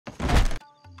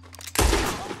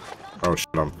Oh shit,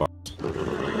 I'm fucked.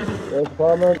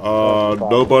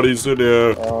 Nobody's in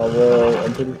here. Well,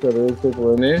 I'm pretty sure there is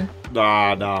people in there.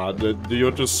 Nah,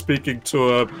 you're just speaking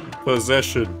to a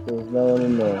possession. There's no one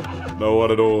in there. No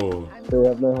one at all. They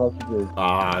have no hostages.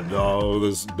 No,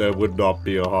 there would not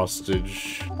be a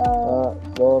hostage. Well,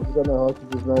 if you've got no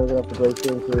hostages, now we're gonna have to go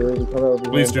through and clear the cover.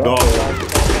 Please do not.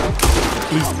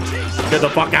 Please, get the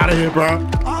fuck out of here, bro.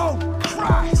 Oh,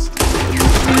 Christ.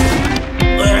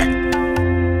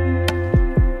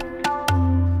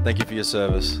 Thank you for your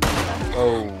service.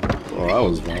 Oh, that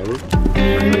was violent.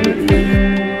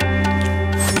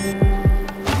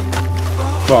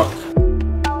 Fuck.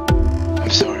 I'm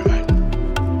sorry, mate.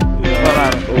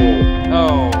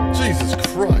 Oh. Jesus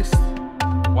Christ.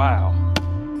 Wow.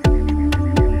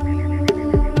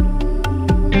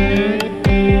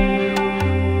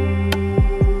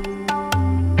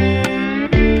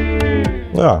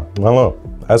 Ah, hello.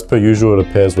 As per usual, it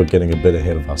appears we're getting a bit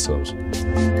ahead of ourselves.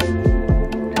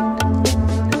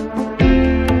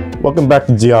 Welcome back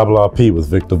to Diablo RP with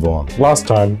Victor Vaughn. Last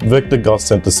time, Victor got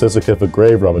sent to Sisyka for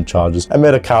grave robbing charges and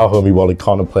met a cow homie while he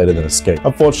contemplated an escape.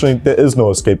 Unfortunately, there is no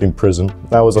escaping prison.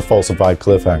 That was a falsified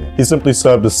cliffhanger. He simply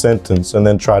served his sentence and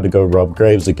then tried to go rob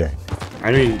graves again.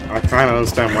 I mean, I kinda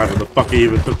understand why the fuck he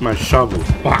even took my shovel.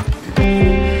 Fuck.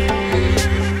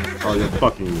 Oh, you're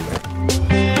fucking me.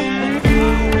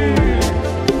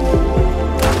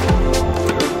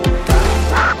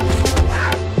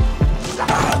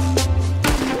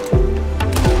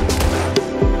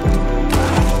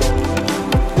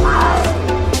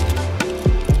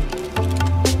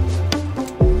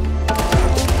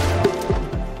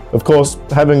 Of course,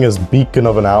 having his beacon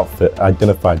of an outfit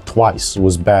identified twice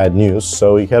was bad news,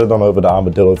 so he headed on over to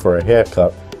Armadillo for a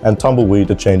haircut and Tumbleweed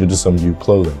to change into some new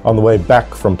clothing. On the way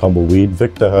back from Tumbleweed,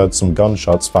 Victor heard some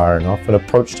gunshots firing off and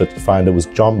approached it to find it was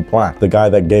John Black, the guy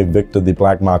that gave Victor the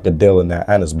black market deal in their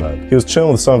Annisburg. He was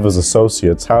chilling with some of his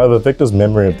associates, however Victor's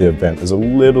memory of the event is a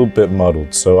little bit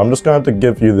muddled, so I'm just going to have to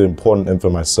give you the important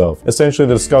info myself. Essentially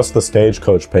to discuss the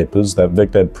Stagecoach papers that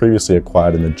Victor had previously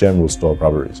acquired in the general store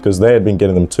robberies, because they had been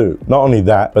getting them too. Not only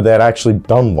that, but they had actually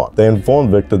done one. They informed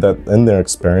Victor that in their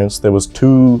experience, there was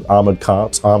 2 armored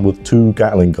carts armed with 2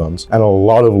 Gatling guns and a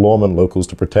lot of lawman locals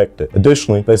to protect it.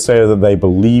 Additionally, they say that they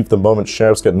believe the moment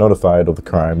sheriffs get notified of the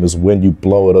crime is when you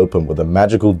blow it open with a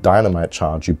magical dynamite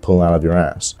charge you pull out of your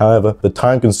ass. However, the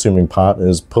time-consuming part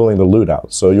is pulling the loot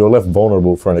out, so you're left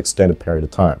vulnerable for an extended period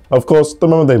of time. Of course, the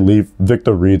moment they leave,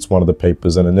 Victor reads one of the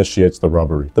papers and initiates the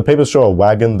robbery. The papers show a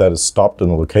wagon that is stopped in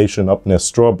a location up near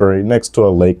Strawberry next to a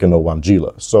lake in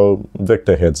Owangila, so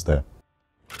Victor heads there.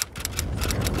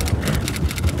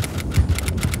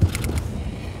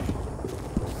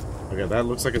 Okay, that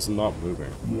looks like it's not moving.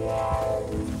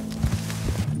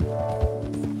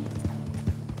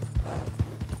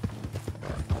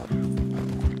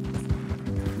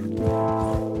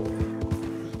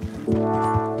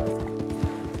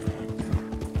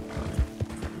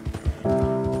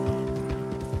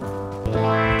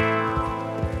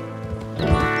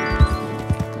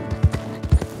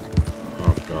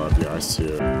 Oh god, yeah, I see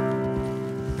it.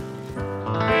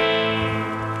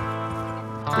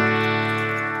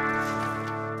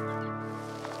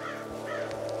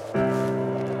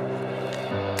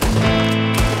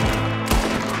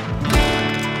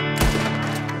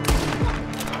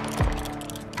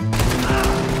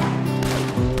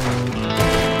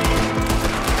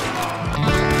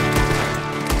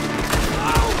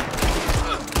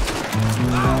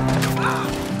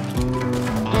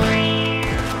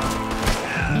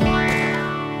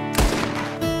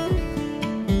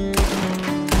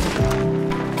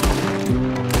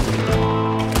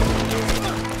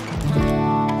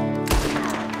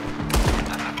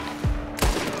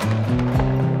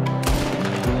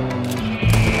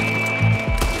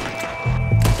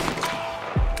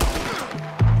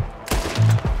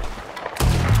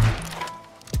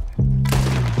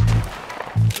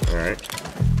 Alright.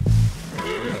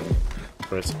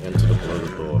 Press enter to close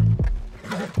the door.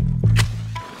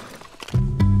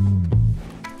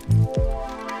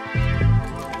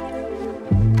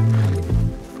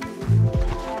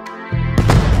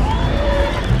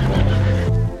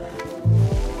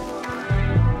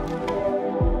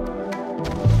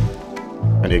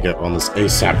 I need to get on this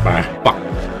ASAP by. Fuck.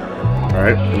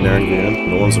 Alright, and there again.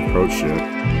 No one's approached yet.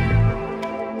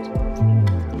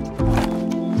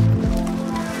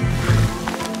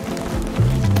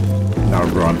 Now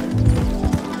run.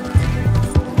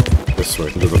 This way,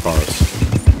 into the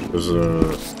forest. There's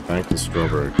a bank in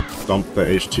Strawberry. Dump the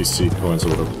HTC coins or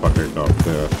whatever the fuck I got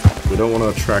there. We don't want to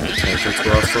attract attention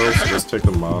to ourselves, so let's take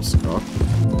the mask off.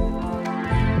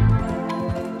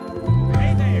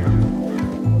 Hey there.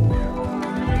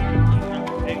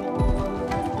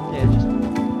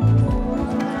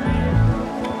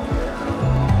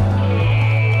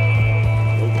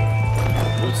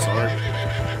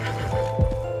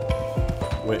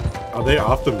 Wait, are they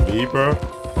after me, bro?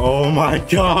 Oh my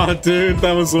god, dude,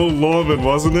 that was all Lawman,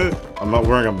 wasn't it? I'm not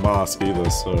wearing a mask either,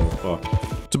 so fuck.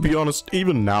 To be honest,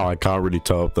 even now I can't really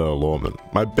tell if they're a lawman.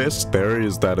 My best theory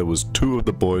is that it was two of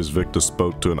the boys Victor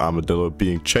spoke to in Armadillo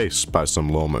being chased by some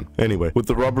lawman. Anyway, with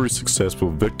the robbery successful,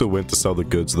 Victor went to sell the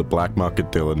goods to the black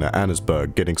market dealer near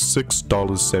Annesburg, getting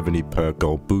 $6.70 per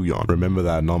gold bullion, remember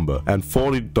that number, and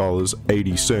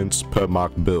 $40.80 per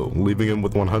marked bill, leaving him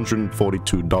with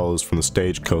 $142 from the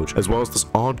stagecoach, as well as this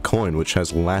odd coin which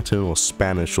has Latin or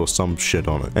Spanish or some shit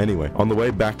on it. Anyway, on the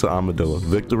way back to Armadillo,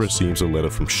 Victor receives a letter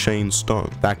from Shane Stone,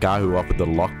 that guy who offered the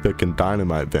lockpick and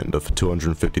dynamite vendor for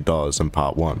 $250 in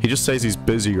part 1. He just says he's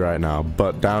busy right now,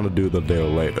 but down to do the deal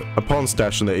later. Upon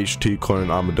stashing the HT coin in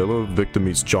Armadillo, Victor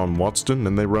meets John Watson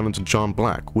and they run into John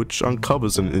Black, which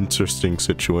uncovers an interesting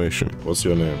situation. What's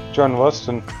your name? John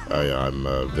Watson. Oh yeah,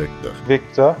 I'm Victor.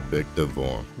 Victor. Victor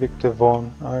Vaughn. Victor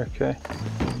Vaughn. Okay.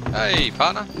 Hey,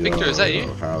 partner. Victor, is that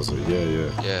you? How's it?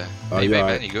 Yeah. Yeah. How you been,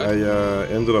 man? You good? I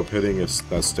ended up hitting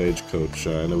that stagecoach,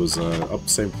 and it was up the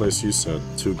same place you said.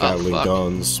 2 Gatling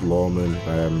guns, lawmen,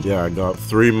 and yeah, I got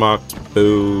 3 marked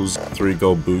bills, 3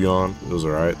 gold bullion. It was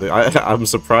alright. I'm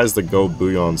surprised the gold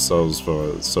bullion sells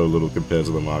for so little compared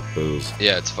to the marked bills.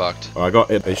 Yeah, it's fucked. I got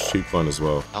an HT coin as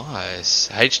well. Nice.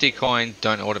 HD coin,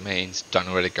 don't know what it means, don't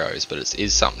know where it goes, but it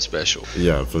is something special.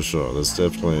 Yeah, for sure. There's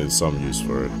definitely some use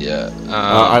for it. Yeah.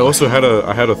 I also had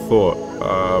a thought.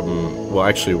 Well,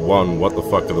 actually, one, what the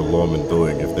fuck are the lawmen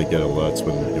doing if they get alerts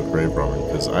when you're grave robbing?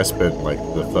 Because I spent like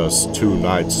the first 2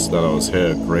 nights that I was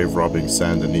here grave robbing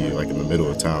Saint Denis, like in the middle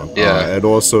of town. Yeah. And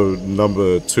also,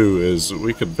 number 2 is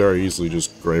we could very easily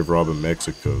just grave rob in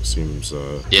Mexico. Seems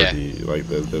pretty, like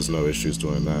there's no issues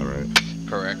doing that, right?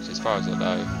 Correct, as far as I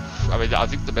know. I mean, I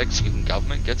think the Mexican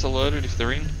government gets alerted if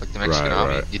they're in, like the Mexican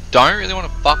army. Right. You don't really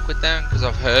want to fuck with them, because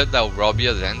I've heard they'll rob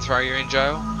you, then throw you in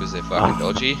jail, because they're fucking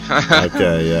dodgy.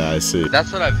 Okay, yeah, I see.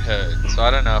 That's what I've heard, so I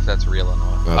don't know if that's real or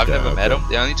not. I've never met them.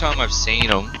 The only time I've seen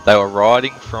them, they were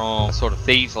riding from sort of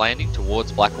Thieves Landing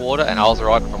towards Blackwater, and I was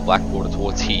riding from Blackwater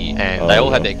towards here, and they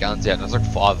all had their guns out, and there's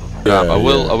like 5 of them. I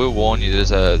will warn you,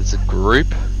 there's a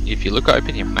group. If you look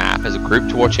open your map, there's a group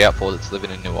to watch out for that's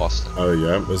living in New Austin. Oh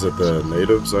yeah, was it the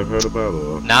natives I've heard about?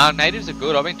 Or? Nah, natives are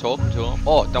good. I've been talking to them.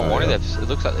 Oh, don't worry, it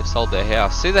looks like they've sold their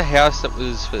house. See the house that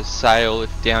was for sale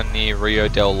down near Rio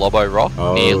del Lobo Rock,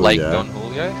 near Lake Don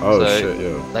Julio? Oh shit,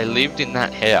 yeah. They lived in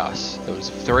that house. There was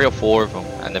 3 or 4 of them,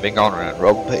 and they've been going around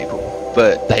robbing people.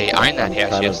 But they owned that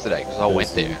house yesterday, because I went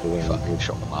there and we fucking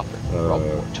shot them up and robbed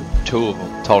them. 2 of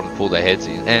them, told them to pull their heads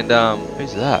in. And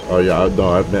who's that? Oh yeah, no,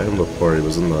 I've met him before. He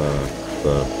was in the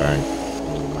bank.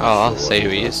 Oh, I'll see who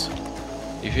he is.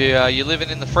 If you're living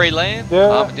in the free land,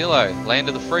 Armadillo, land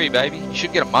of the free, baby. You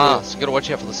should get a mask. You gotta watch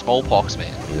out for the smallpox,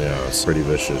 man. Yeah, it's pretty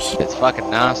vicious. It's fucking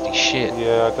nasty shit.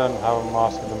 Yeah, I don't have a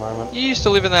mask at the moment. You used to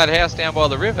live in that house down by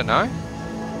the river, no?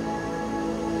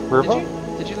 River?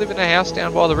 Did you live in a house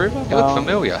down by the river? You look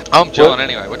familiar. I'm John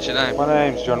anyway. What's your name? My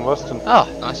name's John Weston.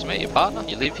 Oh, nice to meet you, partner.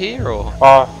 You live here or?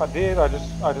 Oh, I did. I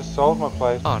just sold my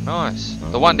place. Oh, nice.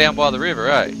 The one down by the river,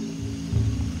 eh?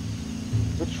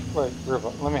 Wait,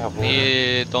 river. Let me have a look.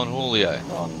 Near Don Julio.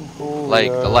 Don Julio.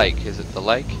 Lake. The lake. Is it the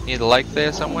lake? Near the lake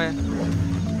there somewhere?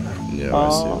 Yeah, I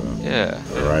see that. Yeah.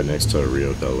 They're right next to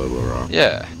Rio del Lobo Rock.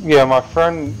 Yeah. Yeah, my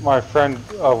friend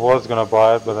was gonna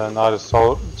buy it, but then I just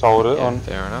sold it on.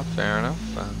 Fair enough.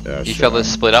 Yeah, You sure.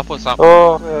 fellas split up or something?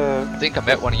 Oh, I think I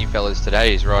met one of you fellas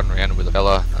today. He's riding around with a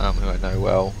fella who I know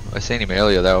well. I seen him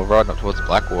earlier. They were riding up towards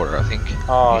Blackwater, I think.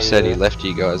 Oh, he said he left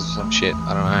you guys or some shit.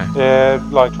 I don't know. Yeah,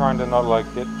 like trying to not like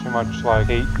get too much like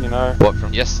heat, you know. What,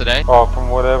 from yesterday? Oh, from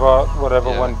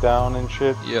whatever went down and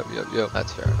shit. Yep.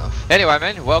 That's fair enough. Anyway,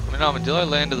 man, welcome in Armadillo,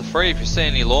 land of the free. If you see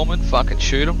any lawmen, fucking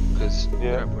shoot them, because we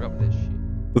don't put up with this shit.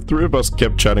 The 3 of us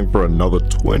kept chatting for another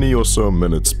 20 or so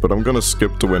minutes, but I'm gonna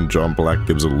skip to when John Black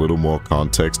gives a little more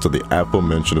context to the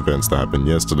aforementioned events that happened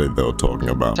yesterday they were talking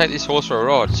about. Take this horse for a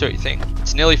ride, see what you think.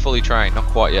 It's nearly fully trained, not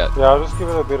quite yet. Yeah, I'll just give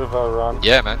it a bit of a run.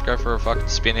 Yeah, man, go for a fucking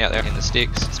spin out there in the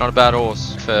sticks. It's not a bad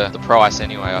horse for the price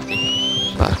anyway, I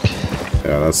think. Fuck.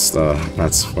 Yeah,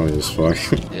 that's funny as fuck.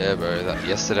 Yeah, bro,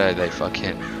 yesterday they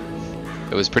fucking...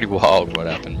 It was pretty wild what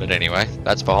happened, but anyway,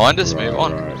 that's behind us, move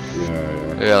on.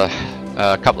 Right. Yeah.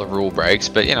 A couple of rule breaks,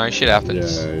 but you know, shit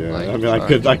happens. Yeah. Like, I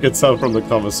mean, I could tell from the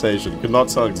conversation. Could not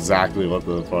tell exactly what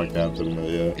the fuck happened, but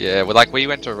yeah. Yeah, well, like we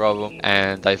went to rob them,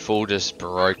 and they full just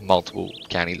broke multiple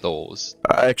county laws.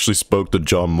 I actually spoke to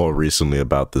John more recently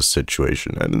about this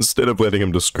situation, and instead of letting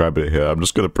him describe it here, I'm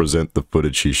just gonna present the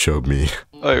footage he showed me.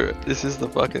 Oh, this is the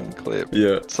fucking clip.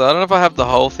 Yeah. So I don't know if I have the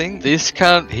whole thing. This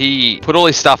cunt, he put all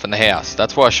his stuff in the house.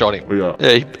 That's why I shot him. Yeah.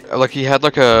 Yeah, he had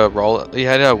like a he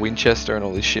had a Winchester and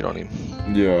all this shit on him.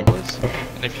 Yeah.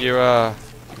 And if you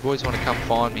boys want to come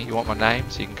find me, you want my name,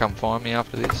 so you can come find me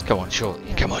after this. Come on, surely.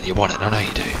 Come on, you want it. I know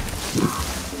you do.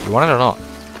 You want it or not?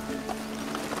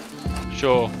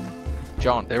 Sure.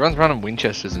 John. Everyone's running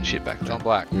Winchesters and shit back. John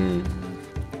Black.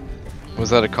 Was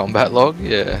that a combat log?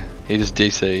 Yeah. He just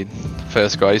DC'd.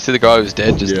 First guy. You see the guy who was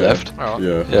dead just left? Alright.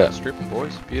 Yeah. Yeah. Stripping,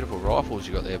 boys. Beautiful rifles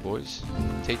you got there, boys.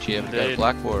 Teach you how to go to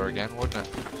Blackwater again, wouldn't it?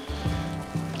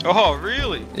 Oh,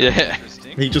 really? Yeah.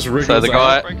 Interesting. He just wriggles So the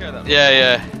out. guy...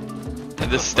 Yeah.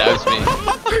 And this stabs me.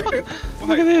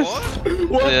 Look at this.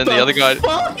 What? And then the other guy...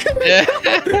 Yeah.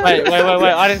 Wait,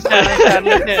 I didn't stand.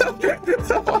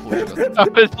 I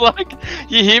was like...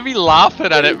 You hear me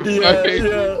laughing at it before.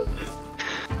 Yeah.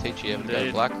 Teach you how to go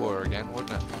to Blackwater again,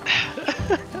 wouldn't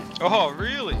it? Oh,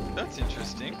 really? That's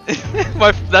interesting.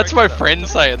 That's my friend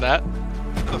saying that.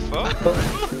 What the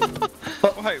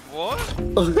fuck? Wait, what?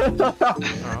 What the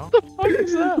fuck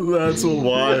is that? That's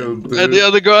wild, dude. And the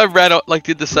other guy ran up,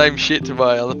 did the same shit to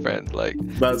my other friend,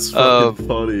 That's fucking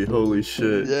funny. Holy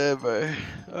shit. Yeah, bro.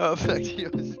 Oh, back to your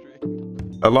stream.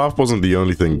 A laugh wasn't the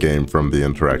only thing gained from the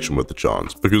interaction with the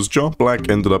Johns, because John Black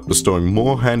ended up bestowing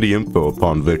more handy info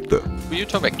upon Victor. Were you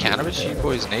talking about cannabis? You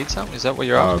boys need some? Is that what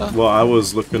you're after? Well, I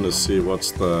was looking to see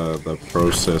what's the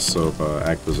process of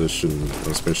acquisition,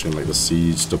 especially in the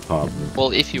siege department.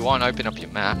 Well, if you want, open up your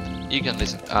map. You can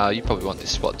listen. You probably want this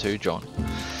spot too, John.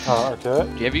 Oh,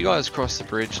 okay. Have you guys crossed the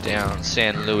bridge down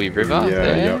San Luis River? Yeah,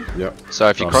 there? yep. So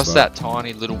if you Cross cross that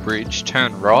tiny little bridge,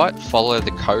 turn right, follow the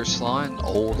coastline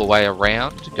all the way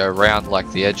around, go around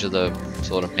the edge of the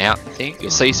sort of mountain thing,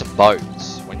 you'll see some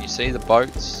boats. When you see the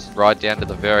boats, right down to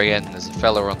the very end, there's a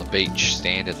fella on the beach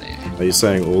standing there. Are you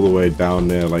saying all the way down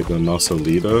there, like the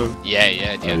Nosolito?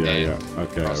 Yeah, down there. Yeah.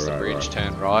 Okay, Cross the bridge, right.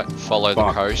 turn right, follow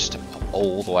the coast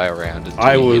all the way around.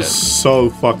 I was so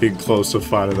fucking close to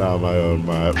finding out on my own,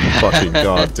 my fucking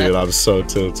god, dude. I'm so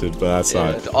tilted, but that's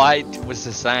not. I was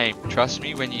the same. Trust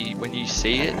me, when you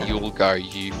see it, you'll go,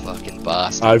 you fucking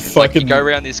bastard. I It's fucking you go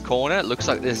around this corner, it looks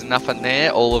like there's nothing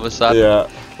there. All of a sudden, yeah.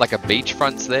 like a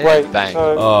beachfront's there. Wait, bang.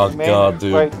 so Oh man, god,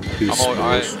 dude. Wait, I'm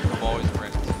always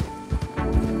friends.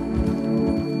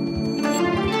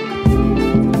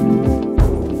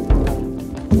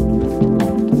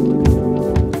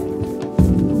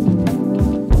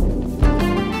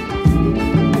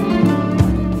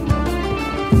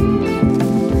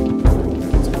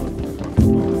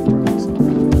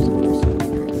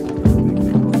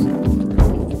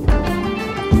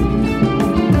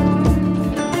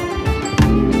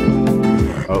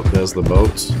 Oh, there's the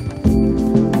boats.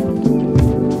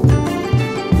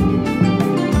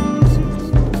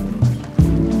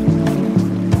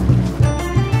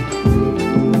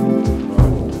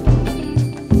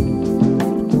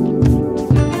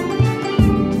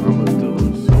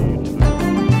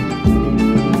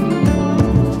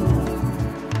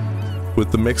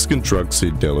 With the Mexican drug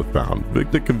seed dealer found,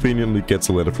 Victor conveniently gets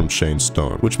a letter from Shane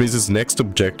Stone, which means his next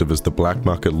objective is the black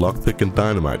market lockpick and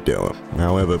dynamite dealer.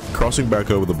 However, crossing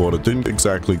back over the border didn't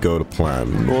exactly go to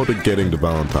plan, nor to getting to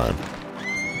Valentine.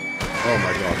 Oh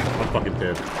my god, I'm fucking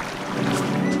dead.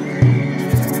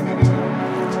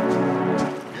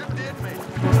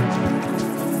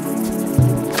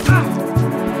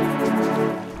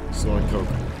 Snorting coke.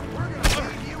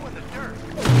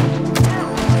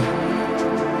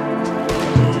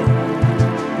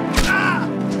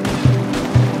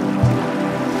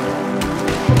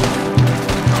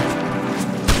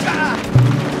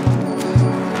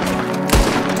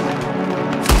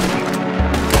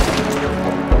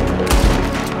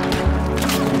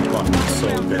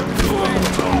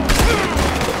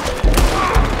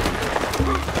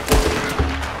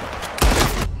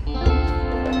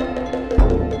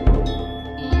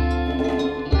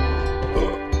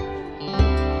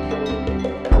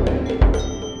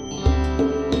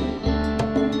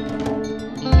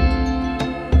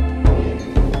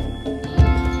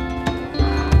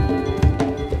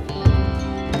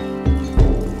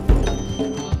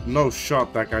 No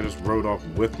shot, that guy just rode off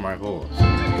with my horse.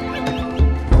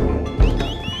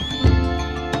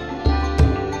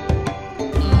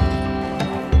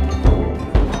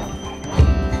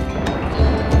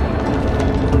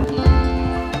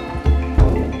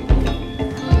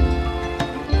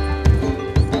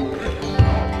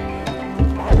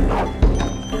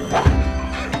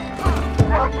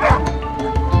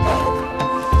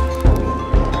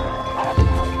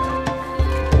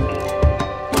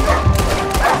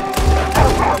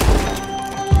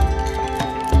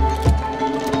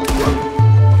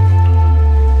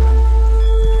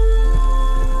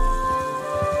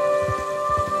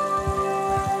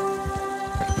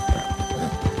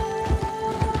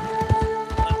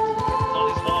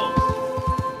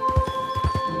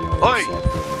 Oi! Yeah.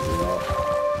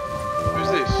 Who's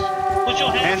this? Put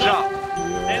your hands Hands up. up!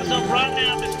 Hands up right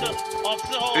now, Mr.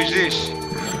 Officer Hall. Who's this?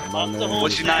 My name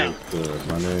What's is your name?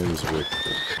 Victor. My name's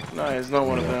Victor. No, he's not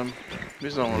one of them.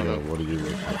 He's not one of Yeah, them. what are you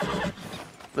looking for?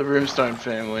 The Brimstone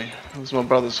family. It was my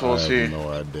brother's horse I here. have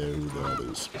no idea who that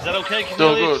is. Is that okay? It's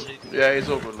all good. Yeah, he's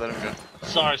all good. Let him go.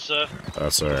 Sorry, sir.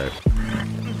 That's alright.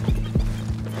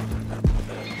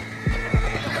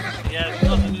 Yeah, it's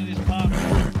nothing in this park.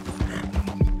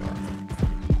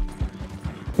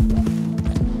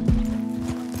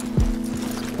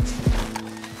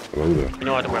 Hello there. You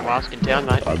know I don't wear a mask in town,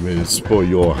 mate. I mean, it's for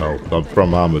your health. I'm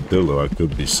from Armadillo. I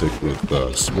could be sick with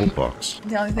smallpox.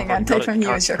 The only thing I'd take from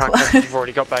you is your Can't clothes. go, you've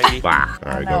already got baby. Bah! I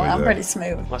Alright, know, got me I'm there. pretty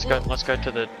smooth. Let's go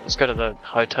to the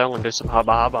hotel and do some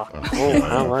hubba. Oh,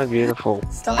 hello, beautiful.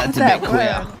 Stop That's with a that bit word.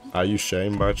 queer. Are you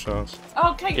Shane by chance?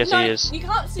 Okay, Yes, no, he is. you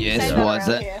can't see Yes, say why that is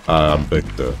around that? here. I'm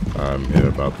Victor. I'm here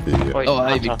about the... Wait, Oh,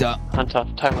 hey, Hunter. Victor. Hunter,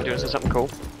 tell me, is there something cool?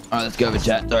 Alright, let's go over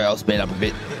chat. Sorry, I'll speed up a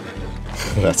bit.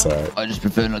 That's alright. I just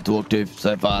prefer not to talk too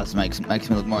so fast. Makes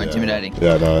me look more intimidating.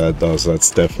 Yeah, no, that does.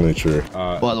 That's definitely true.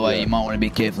 By the way, yeah. you might want to be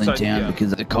careful in town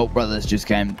because the Colt brothers just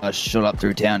came shot up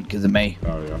through town because of me.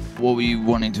 Oh, yeah. What were you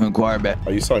wanting to inquire about?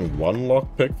 Are you selling one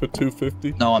lockpick for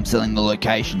 250? No, I'm selling the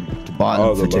location to buy them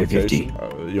Oh, for the 250.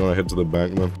 location. You want to head to the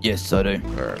bank then? Yes, I do.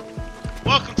 Alright.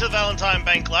 Welcome to Valentine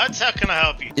Bank, lads. How can I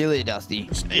help you? Dilly Dusty.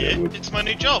 Yeah, it's my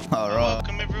new job. All right.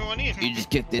 Welcome everyone in. You just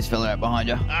kicked this fella out behind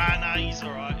you. Nah, he's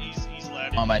alright. He's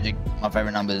loud. My magic. My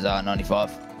favourite number is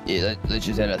 95. Yeah, let's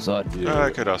just head outside. Yeah.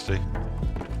 Okay, Dusty.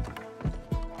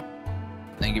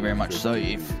 Thank you very much. So,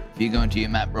 if you're going to your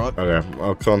map, right? Okay,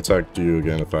 I'll contact you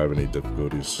again if I have any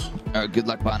difficulties. Alright, good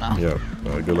luck, partner. Yeah,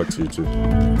 good luck to you too.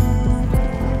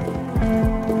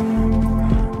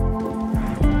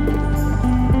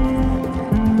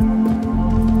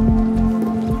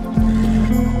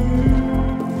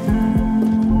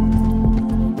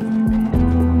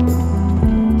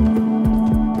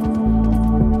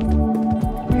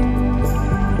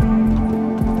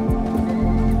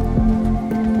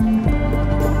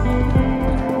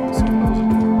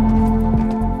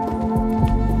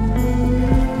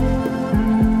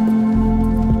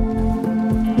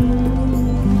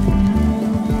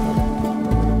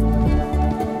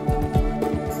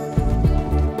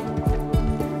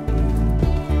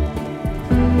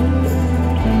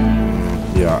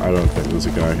 Yeah, I don't think there's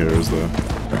a guy here, is there?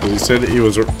 He said he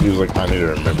was like, I need to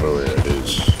remember where it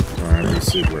is. Alright,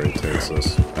 let's see where he takes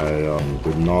us. I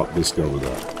did not discover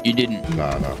that. You didn't?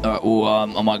 Nah. Alright, well,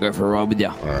 I might go for a ride with you.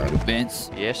 Alright. Vance?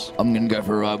 Yes. I'm gonna go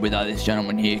for a ride with this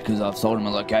gentleman here because I've sold him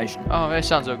a location. Oh, that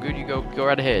sounds all good. You go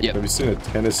right ahead. Yep. Have you seen a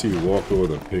Tennessee Walker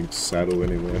with a pink saddle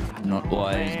anywhere? Not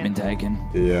why it's been taken.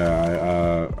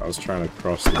 Yeah, I was trying to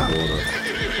cross the border.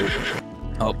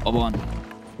 Oh, I'm on.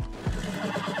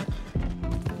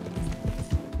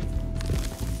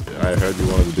 I heard you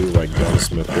wanted to do like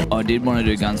gunsmithing. I did want to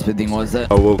do gunsmithing, was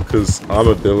that? Oh, well, because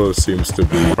Armadillo seems to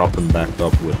be propping back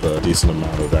up with a decent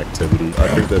amount of activity. I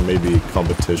think there may be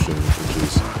competition, which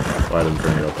is why I didn't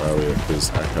bring it up earlier, because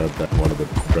I heard that one of the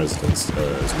presidents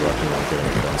is working on getting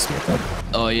a gunsmith up.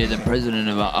 Oh, yeah, the president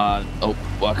of, oh,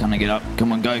 why can't I get up?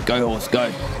 Come on, go, horse,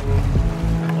 go.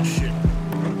 Oh, shit.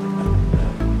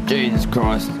 Jesus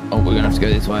Christ. Oh, we're gonna have to go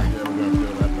this way. Yeah, we're going to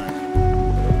go that back.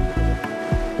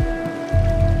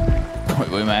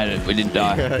 We made it, we didn't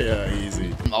die. Yeah,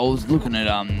 easy. I was looking at,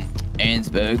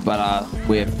 Ansburg, but,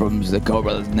 we have problems with the Cole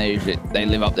brothers and they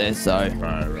live up there, so.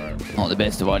 Right. Not the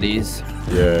best of ideas.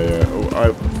 Yeah. Oh,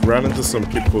 I ran into some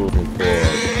people looking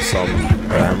for some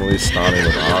family starting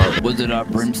with R. Was it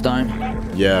Brimstone?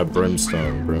 Yeah,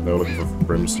 Brimstone. They were looking for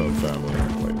Brimstone family.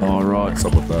 Like, Oh, right. what's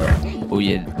up with that? Oh,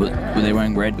 yeah, were they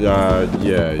wearing red? Yeah,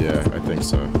 I think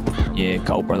so. Yeah,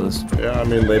 Cole brothers. Yeah, I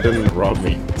mean, they didn't rob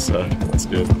me, so that's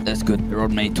good. That's good. They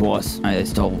robbed me twice. They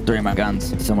stole 3 of my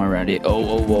guns somewhere around here.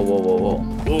 Oh, whoa.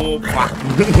 Oh, fuck.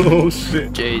 Oh,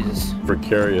 shit. Jesus.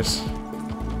 Precarious.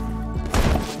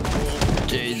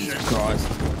 Jesus Christ.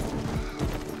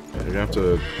 You're gonna have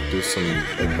to do some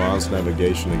advanced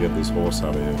navigation to get this horse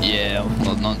out of here. Yeah,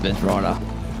 well, not the best rider.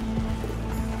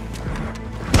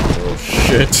 Oh,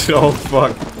 shit. Oh,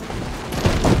 fuck.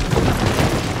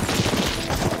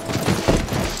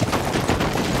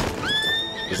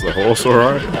 Is the horse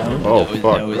alright? Oh,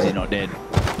 fuck. No, is he not dead?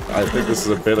 I think this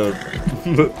is a better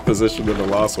position than the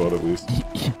last one, at least.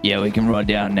 Yeah, we can ride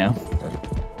down now.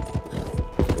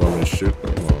 Want me to shoot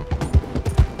them? Or?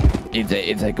 If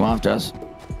they come after us.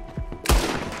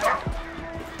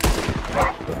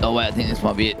 Oh wait, I think this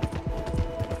might be it.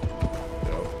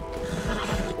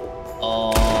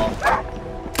 Oh.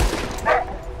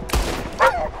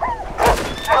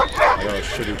 I got a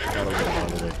shitty cattle in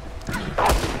front of me.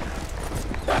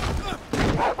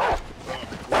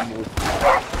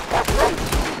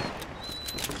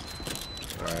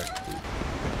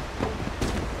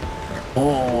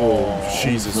 Oh,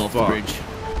 Jesus off the fuck. bridge.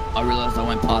 I realised I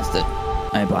went past it.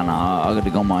 Hey, partner, I got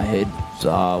to go on my head.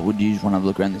 So, would you just want to have a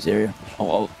look around this area?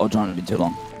 I'll try not to be too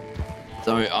long.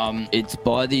 So, it's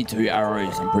by the 2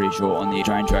 arrows, I'm pretty sure, on the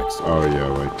train tracks. Oh yeah,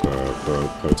 like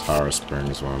the Tara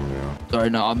Springs one, yeah.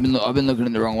 Sorry, no, I've been looking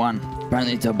at the wrong one.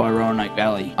 Apparently it's up by Roanoke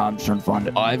Valley. I'm just trying to find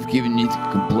it. I've given you the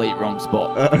complete wrong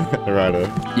spot. Righto.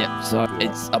 Yep, so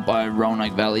it's up by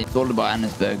Roanoke Valley, sort of by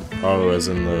Annisburg. Oh, as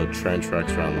in the train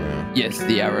tracks around there. Yes,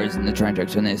 the arrows and the train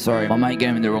tracks on there. Sorry, my mate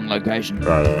gave me the wrong location.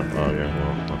 Righto. Oh yeah,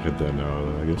 well, I'll head there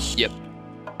now, I guess. Yep.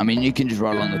 I mean, you can just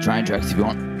ride along the train tracks if you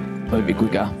want. It'll be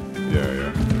quicker.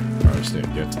 Yeah. I just need to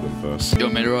get to them first. You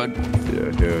want me to ride?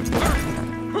 Yeah.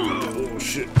 Oh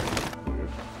shit.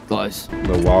 Close.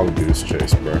 The wild goose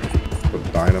chase, bro.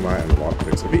 With dynamite and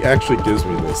lockpicks. If he actually gives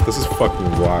me this is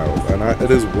fucking wild. And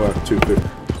it is worth $250.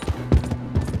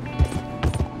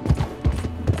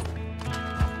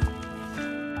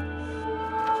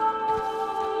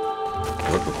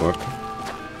 What the fuck?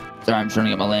 Sorry, I'm trying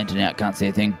to get my lantern out. Can't see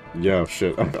a thing. Yeah,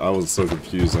 shit. I was so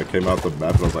confused. I came out the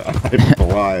map and I was like, I'm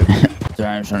blind.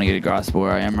 Sorry, I'm trying to get a grasp of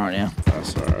where I am right now.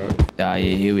 That's alright. Yeah,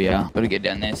 here we are. Gotta get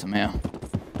down there somehow.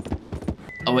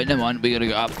 Oh wait, never mind. We gotta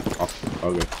go up. Oh,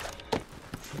 okay.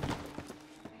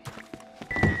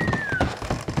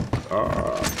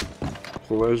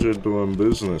 Pleasure doing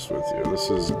business with you. This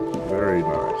is very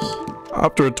nice.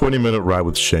 After a 20-minute ride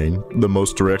with Shane, the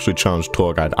most directly challenged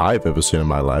tour guide I've ever seen in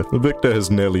my life, Victor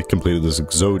has nearly completed this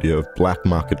Exodia of black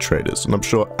market traders, and I'm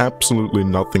sure absolutely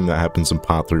nothing that happens in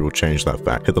part 3 will change that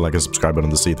fact. Hit the like and subscribe button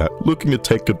to see that. Looking to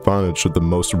take advantage of the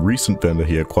most recent vendor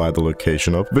he acquired the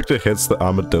location of, Victor heads to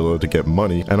Armadillo to get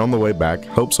money, and on the way back,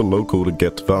 helps a local to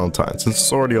get to Valentine, since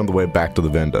it's already on the way back to the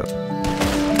vendor.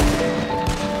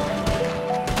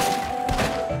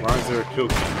 Why is there a kill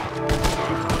cam?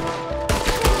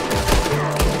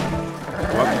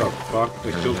 What the fuck?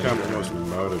 The kill cam almost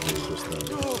murdered me just then.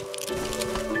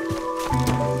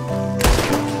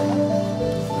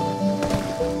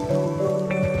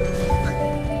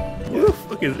 What the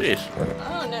fuck is this? I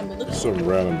don't know, but look at Some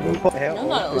random local.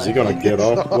 not Is he gonna get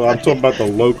off? Well, I'm talking about the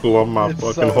local on my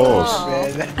fucking horse.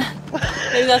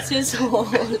 Maybe that's his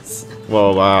horse.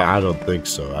 Well, I don't think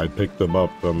so. I picked them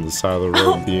up on the side of the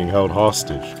road being held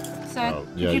hostage. So,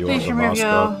 Yeah, could you you want please the remove mask your...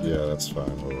 up? Yeah, that's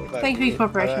fine. Thank you for your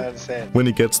cooperation. When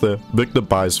he gets there, Victor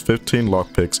buys 15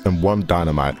 lockpicks and 1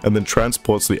 dynamite, and then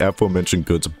transports the aforementioned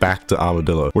goods back to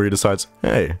Armadillo, where he decides,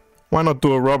 hey, why not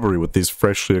do a robbery with these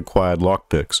freshly acquired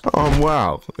lockpicks? Oh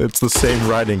wow, it's the same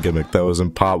writing gimmick that was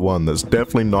in part 1 that's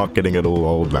definitely not getting it all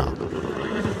old now.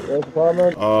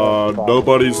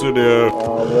 Nobody's in here.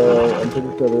 Well, I'm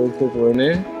pretty sure there is people in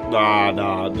there.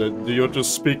 Nah, you're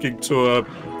just speaking to a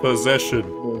possession.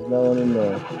 There's no one in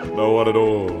there. No one at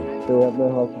all. There have no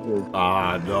hostages.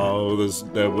 No,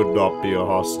 there would not be a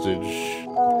hostage.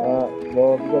 Well, if you've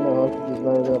got no hostages,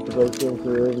 now we're gonna have to go through and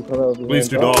through every time. Please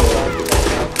do not.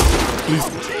 Please,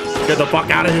 get the fuck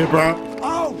out of here, bro.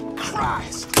 Oh,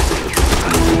 Christ.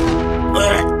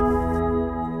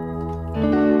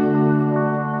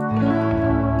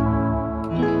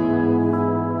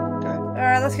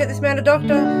 Alright, let's get this man a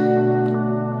doctor.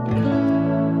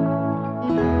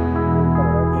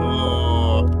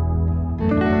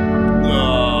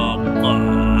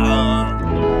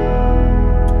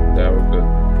 Yeah, we're good.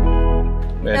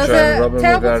 Man, try and rob him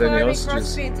without any hostages.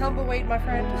 Crosby and tumbleweed, my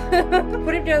friend.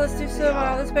 Put him down. Let's do some.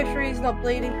 Let's make sure he's not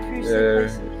bleeding profusely.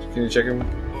 Can you check him?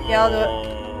 Yeah, I'll do it.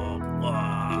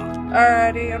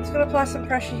 Alrighty, I'm just gonna apply some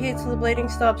pressure here till the bleeding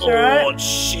stops. Alright? Oh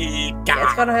shit! Yeah,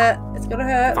 it's gonna hurt. It's gonna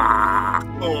hurt. Fuck!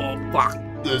 Oh fuck!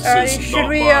 This Alrighty, is should not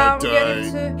we my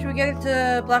should we get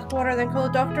into Blackwater and then call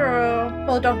a doctor, or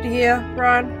call a doctor here,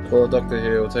 Ryan? Call a doctor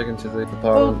here. We'll take him to the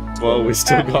department. Well, we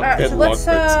still got so let's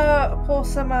pour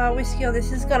some whiskey on this.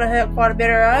 This is gonna hurt quite a bit,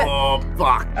 alright? Oh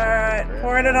fuck! Alright,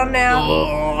 pouring it on now.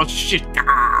 Oh shit!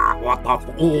 What the?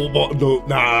 Oh no!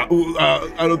 Nah!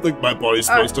 I don't think my body's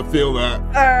supposed to feel that.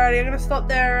 Alrighty, I'm gonna stop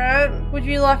there, alright? Would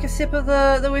you like a sip of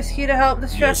the whiskey to help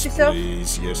distress yourself?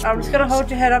 Please. Yes, I'm just gonna hold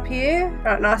your head up here.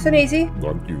 Alright, nice and easy.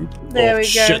 Thank you. There we go.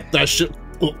 Shit! That shit!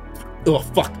 Oh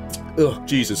fuck! Oh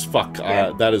Jesus! Fuck!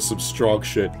 Yeah. That is some strong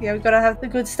shit. Yeah, we've got to have the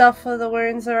good stuff for the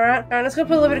wounds, alright? Alright, let's go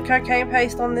put a little bit of cocaine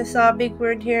paste on this big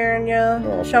wound here in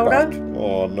your shoulder. Fuck.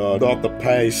 Oh no! Not the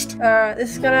paste. Alright,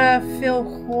 this is gonna feel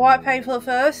quite painful at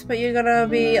first, but you're gonna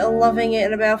be loving it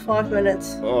in about 5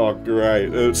 minutes. Oh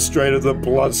great! It's straight at the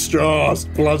bloodstream.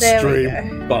 There we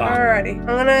go. Alrighty, I'm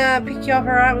gonna pick you up,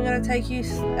 alright? We're gonna take you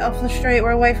off the street.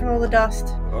 We're away from all the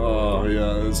dust. Oh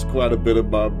yeah, there's quite a bit in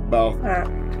my mouth. Alright.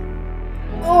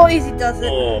 Oh, easy does it.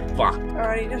 Oh, fuck.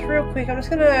 Alrighty, just real quick. I'm just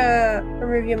gonna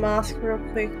remove your mask real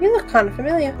quick. You look kind of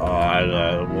familiar. Oh, I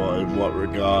know. In what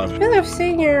regard? I feel like I've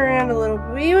seen you around a little bit.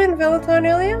 Were you in Valentine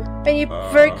earlier? And you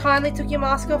very kindly took your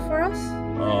mask off for us?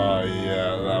 Oh,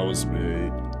 yeah, that was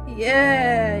me.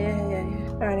 Yeah.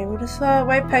 Alrighty, we'll just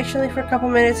wait patiently for a couple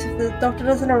minutes. If the doctor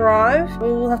doesn't arrive, we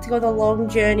will have to go on a long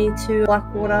journey to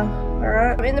Blackwater.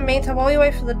 Alright. In the meantime, while you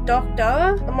wait for the doctor,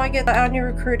 I might get our new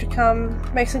recruit to come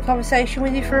make some conversation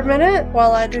with you for a minute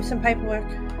while I do some paperwork.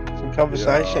 Some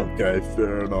conversation? Yeah, okay,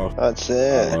 fair enough. That's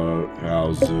it.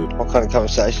 How's it? What kind of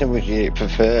conversation would you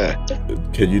prefer?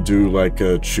 Can you do like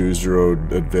a choose your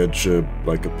own adventure,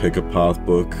 like a pick a path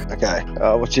book? Okay,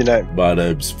 what's your name? My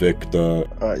name's Victor.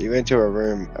 Alright, you enter a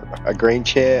room, a green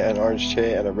chair, an orange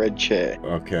chair, and a red chair.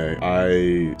 Okay,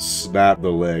 I snapped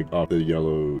the leg off the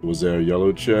yellow. Was there a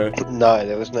yellow chair? No,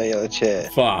 there was no yellow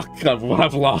chair. Fuck, I've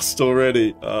lost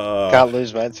already. Can't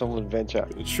lose, man. It's all an adventure.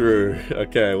 True.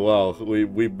 Okay, well, we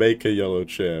make a yellow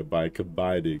chair by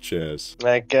combining chairs.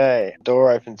 Okay,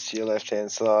 door opens to your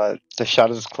left-hand side. The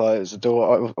shutters close. The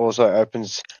door also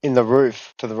opens in the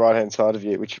roof to the right-hand side of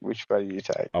you. Which way do you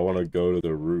take? I want to go to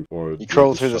the roof. Or you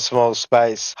crawl through the small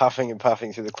space, huffing and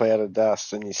puffing through the cloud of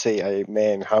dust, and you see a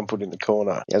man humbled in the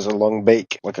corner. He has a long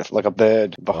beak, like a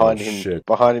bird. Behind him, shit.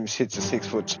 Behind him sits a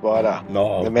 6-foot spider.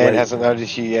 No, the man hasn't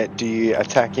noticed you yet. Do you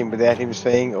attack him without him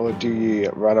seeing, or do you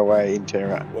run away in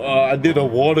terror? I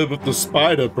didn't warn him with the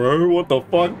spider, bro. What the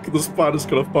fuck? The spider's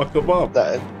gonna fuck him up.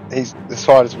 The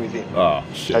spider's with him. Oh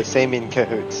shit. They seem in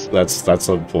cahoots. That's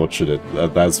unfortunate.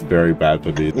 That's very bad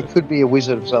for me. It could be a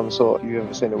wizard of some sort. Have you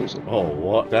ever seen a wizard? Oh,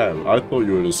 what? Damn, I thought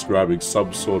you were describing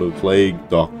some sort of plague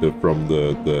doctor from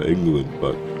the England,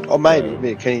 but... Oh,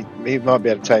 maybe. He might be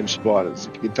able to tame spiders.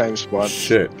 If you can tame spiders.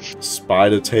 Shit.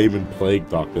 Spider taming plague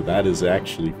doctor. That is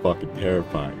actually fucking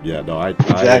terrifying. Yeah, no, I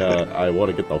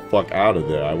want to get the fuck out of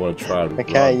there. I want to try to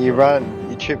run. You run.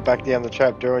 You trip back down the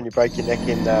trapdoor and you break your neck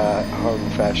in home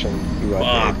fashion. You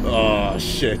are dead. Oh,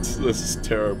 shit. This is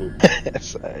terrible.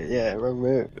 So, yeah, wrong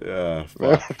move. Yeah.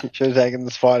 You should have taken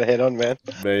the spider head on, man.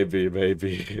 Maybe.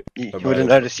 You would have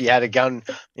noticed you had a gun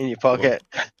in your pocket.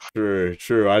 True.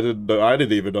 I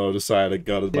didn't even notice I had a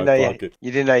gun in my pocket.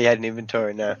 You didn't know you had an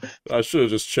inventory now. I should have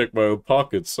just checked my own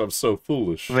pockets. I'm so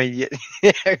foolish. I mean,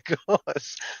 yeah, of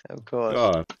course.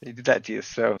 God. You did that to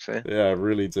yourself, eh? Yeah, I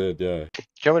really did, yeah. Do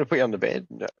you want me to put you on the bed?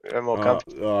 No more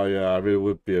comfortable. Oh, yeah, I mean, it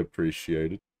would be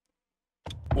appreciated.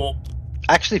 Well,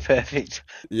 actually, perfect.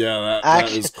 Yeah,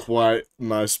 that is quite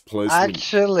nice placement.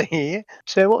 Actually,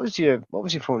 so what was your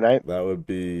full name? That would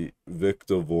be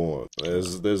Victor Vaughn.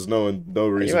 There's no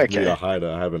reason for me to hide it.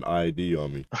 I have an ID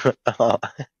on me.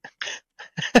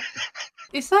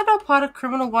 Is that not part of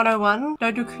Criminal 101?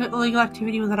 Don't do illegal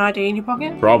activity with an ID in your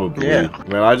pocket? Probably. Yeah.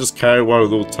 Man, I just carry one of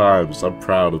those times. I'm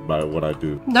proud of what I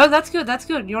do. No, that's good.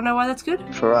 You wanna know why that's good?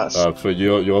 For us. For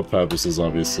your purposes,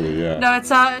 obviously, yeah. No,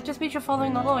 it just means you're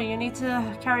following the law. You need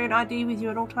to carry an ID with you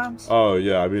at all times. Oh,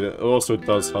 yeah. I mean, it also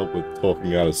does help with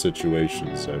talking out of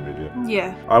situations. I mean,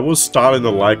 yeah. I was starting to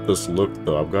like this look,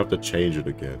 though. I'm gonna have to change it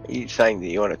again. Are you saying that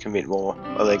you want to commit more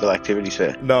illegal activities,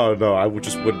 sir? No. I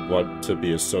just wouldn't want to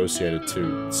be associated to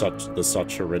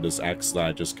such horrendous acts that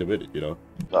I just committed, you know?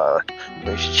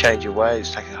 You should change your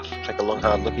ways. Take a long,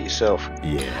 hard look at yourself.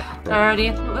 Yeah.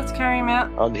 Alrighty, let's carry him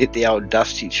out. I'll hit the old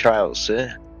dusty trails,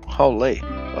 sir. Holy,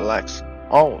 relax.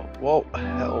 Oh, whoa,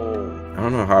 hell. I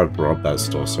don't know how I've robbed that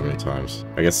store so many times.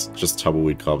 I guess just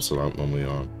tumbleweed cops are not normally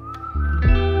on.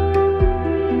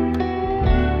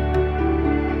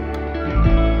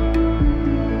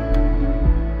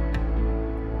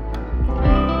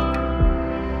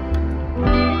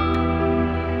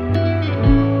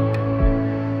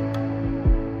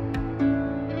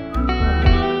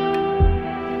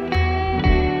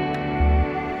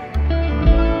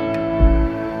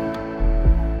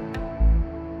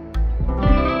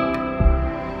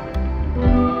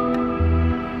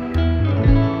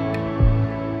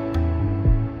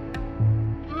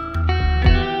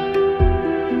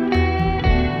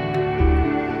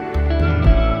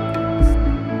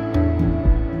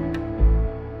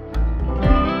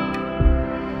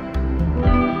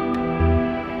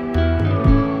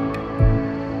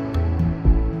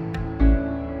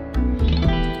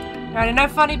 Alrighty, no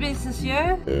funny business,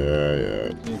 yeah?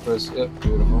 Yeah. You press, yep,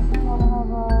 beautiful.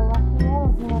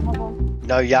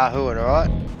 No yahooing, alright?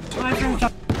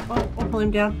 I'll pull him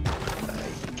down.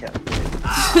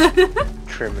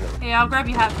 Criminal. Yeah, I'll grab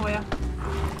your hat for you.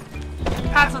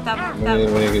 Hat's not that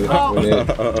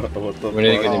We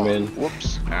need to get him in.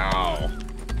 Whoops. Ow.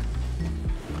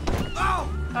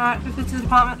 Alright, move into the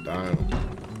department. Damn.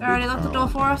 Alrighty, lock the door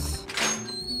for us.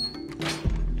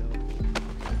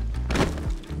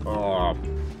 Oh.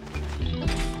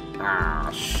 Ah,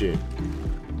 shit.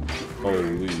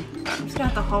 Holy. I'm just gonna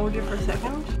have to hold you for a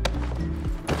second.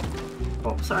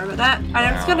 Oh, sorry about that. Alright,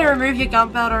 I'm just gonna remove your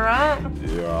gun belt, alright?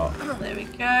 Yeah. There we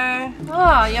go.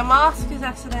 Oh, your mask is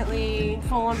accidentally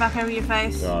fallen back over your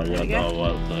face. Oh, yeah, There you go. I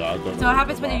don't know. So what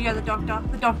happens when you go to the doctor?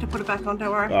 The doctor put it back on, don't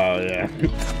worry. Oh, yeah.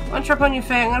 One drop on your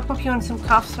feet, I'm gonna pop you in some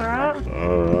cuffs, alright?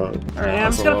 Alright. Alright,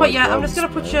 I'm just gonna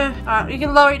put your, alright, you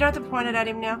can lower, you don't have to point it at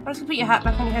him now. I'm just gonna put your hat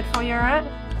back on your head for you, alright?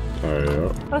 Oh, yeah.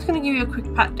 I'm just gonna give you a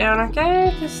quick pat down,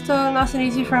 okay? Just nice and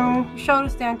easy from your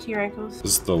shoulders down to your ankles.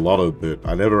 This is the lotto bit.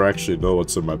 I never actually know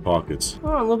what's in my pockets.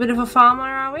 Oh, a little bit of a farmer,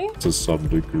 are we? To some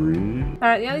degree.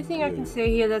 Alright, the only thing I can see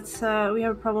here that's we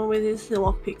have a problem with is the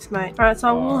lockpicks, mate. Alright,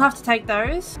 so we'll have to take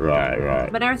those.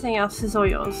 Right. But everything else is all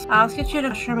yours. Let's get you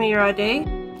to show me your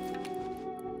ID.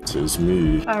 Tis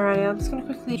me. Alrighty, I'm just gonna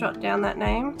quickly jot down that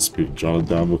name. It's been jotted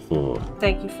down before.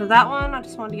 Thank you for that one. I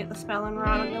just wanted to get the spelling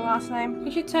right on your last name.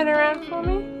 Could you turn around for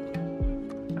me?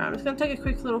 Alright, I'm just gonna take a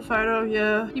quick little photo of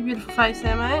your beautiful face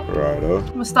there, mate. Righto.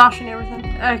 Moustache and everything.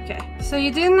 Okay, so you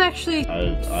didn't actually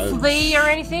I flee or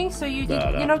anything, so you're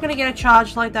not gonna get a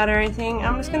charge like that or anything.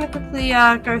 I'm just gonna quickly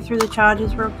go through the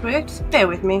charges real quick. Just bear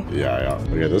with me. Yeah.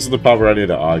 Okay, this is the part where I need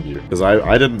to argue. Because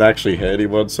I didn't actually hit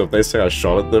anyone, so if they say I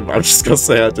shot at them, I'm just gonna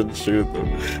say I didn't shoot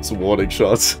them. Some warning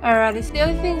shots. Alrighty, so the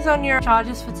only things on your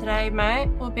charges for today, mate,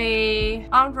 will be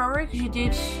armed robbery,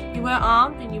 because you were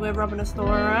armed and you were robbing a store,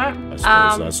 right? I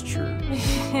suppose that's true.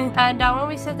 And when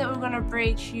we said that we were going to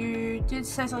breach, you did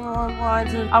say something along the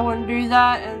lines of, I wouldn't do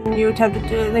that, and you attempted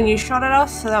to, then you shot at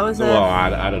us, so that was Well,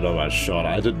 I don't know about shot.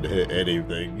 I didn't hit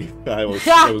anything. It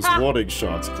was warning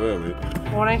shots, clearly.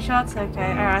 Warning shots?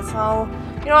 Okay, alright, so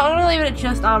you know what, I'm going to leave it at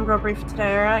just armed robbery for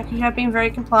today, alright? Because you have been very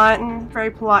compliant and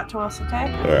very polite to us,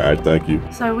 okay? Alright, thank you.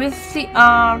 So with the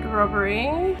armed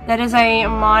robbery, that is a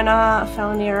minor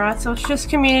felony, alright? So it's just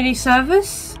community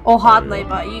service or hard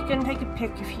labour. You can take a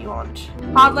pick if you want.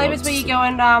 Hard labour is where you go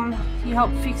and you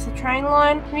help fix the train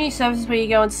line. Community service is where you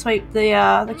go and sweep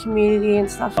the community and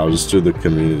stuff. I'll just do the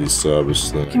community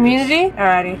service thing. Community?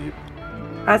 Alrighty.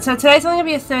 Alright, so today's only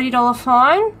going to be a $30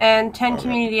 fine and 10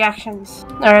 community actions.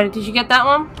 Alright, did you get that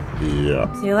one?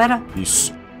 Yeah. See you later.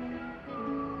 Peace.